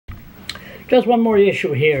Just one more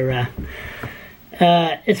issue here.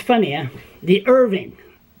 It's funny, huh? The Irving,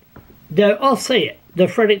 I'll say it, the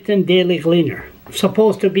Fredericton Daily Gleaner,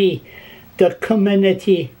 supposed to be the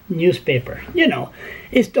community newspaper. You know,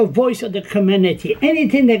 it's the voice of the community.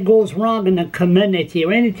 Anything that goes wrong in the community,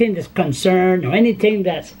 or anything that's concerned, or anything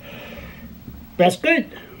that's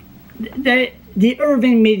good. The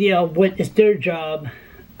Irving media, it's their job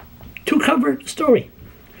to cover the story.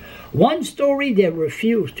 One story they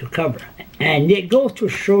refuse to cover, and it goes to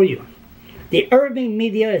show you, the Irving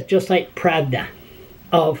media is just like Pravda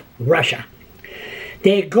of Russia.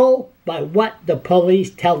 They go by what the police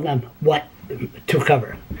tell them what to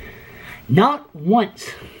cover. Not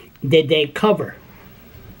once did they cover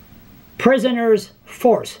prisoners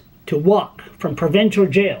forced to walk from provincial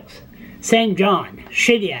jails, St. John,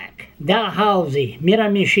 Shediac, Dalhousie,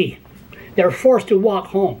 Miramichi. They're forced to walk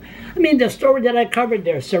home. I mean, the story that I covered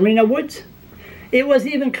there, Serena Woods, it was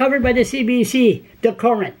even covered by the CBC, the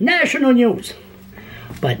Current, national news.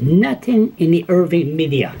 But nothing in the Irving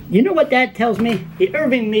media. You know what that tells me? The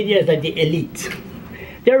Irving media is like the elites.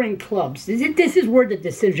 They're in clubs. This is where the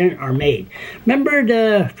decisions are made. Remember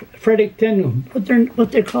the Fredericton,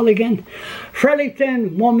 what they're called again?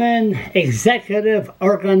 Fredericton Women Executive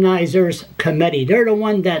Organizers Committee. They're the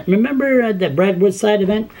one that, remember the Brad Woodside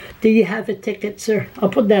event? Do you have a ticket, sir? I'll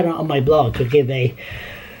put that on my blog to give a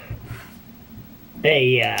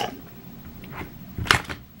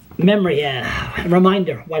memory,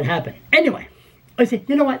 reminder what happened. Anyway, I said,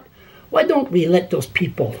 you know what? Why don't we let those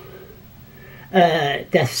people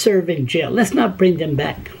that serve in jail, let's not bring them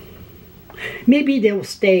back. Maybe they'll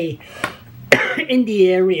stay in the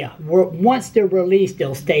area. Once they're released,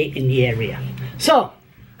 they'll stay in the area. So,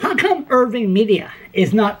 how come Irving media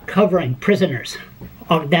is not covering prisoners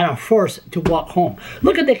that are forced to walk home?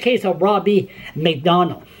 Look at the case of Robbie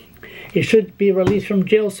McDonald. He should be released from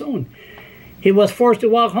jail soon. He was forced to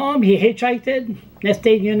walk home. He hitchhiked. Next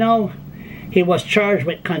thing you know, he was charged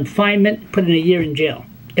with confinement, put in a year in jail.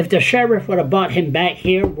 If the sheriff would have brought him back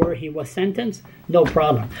here where he was sentenced, no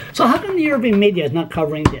problem. So how come the Irving media is not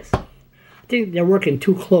covering this? I think they're working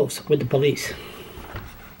too close with the police.